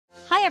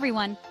Hi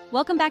everyone,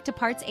 welcome back to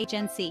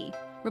PartsHnC.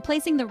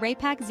 Replacing the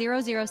Raypak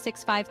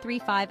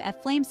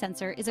 006535F flame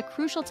sensor is a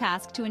crucial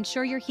task to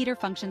ensure your heater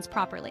functions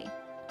properly.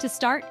 To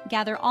start,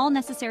 gather all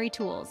necessary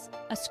tools,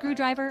 a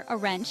screwdriver, a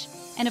wrench,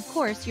 and of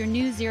course your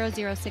new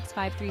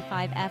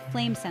 006535F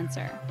flame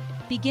sensor.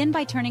 Begin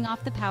by turning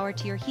off the power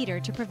to your heater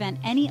to prevent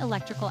any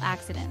electrical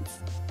accidents.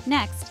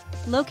 Next,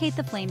 locate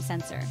the flame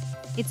sensor.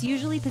 It's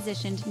usually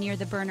positioned near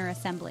the burner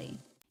assembly.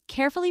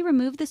 Carefully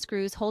remove the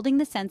screws holding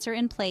the sensor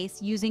in place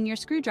using your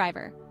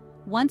screwdriver.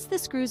 Once the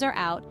screws are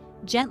out,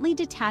 gently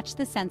detach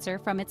the sensor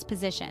from its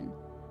position.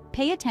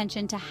 Pay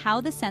attention to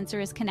how the sensor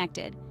is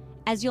connected,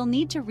 as you'll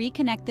need to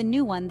reconnect the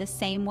new one the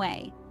same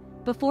way.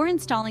 Before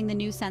installing the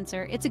new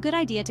sensor, it's a good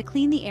idea to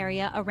clean the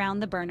area around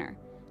the burner.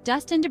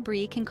 Dust and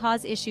debris can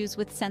cause issues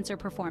with sensor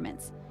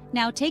performance.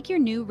 Now take your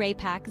new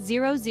Raypak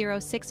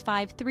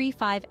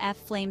 006535F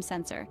flame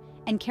sensor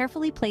and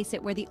carefully place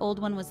it where the old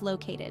one was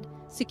located.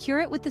 Secure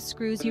it with the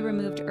screws you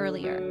removed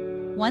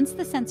earlier. Once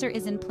the sensor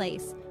is in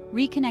place,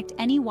 reconnect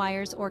any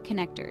wires or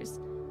connectors.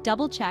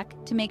 Double check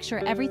to make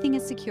sure everything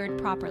is secured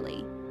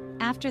properly.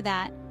 After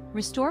that,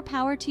 restore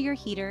power to your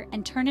heater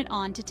and turn it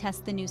on to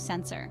test the new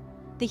sensor.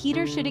 The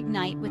heater should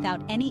ignite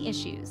without any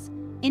issues,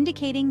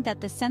 indicating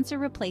that the sensor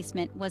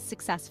replacement was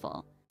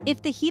successful.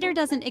 If the heater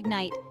doesn't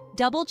ignite,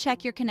 double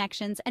check your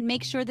connections and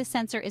make sure the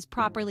sensor is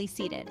properly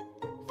seated.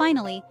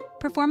 Finally,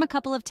 perform a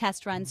couple of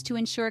test runs to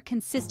ensure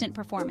consistent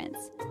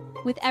performance.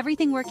 With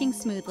everything working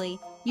smoothly,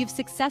 you've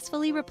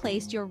successfully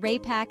replaced your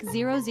Raypak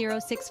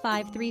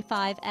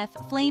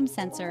 006535F flame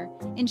sensor,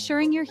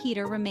 ensuring your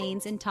heater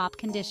remains in top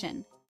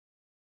condition.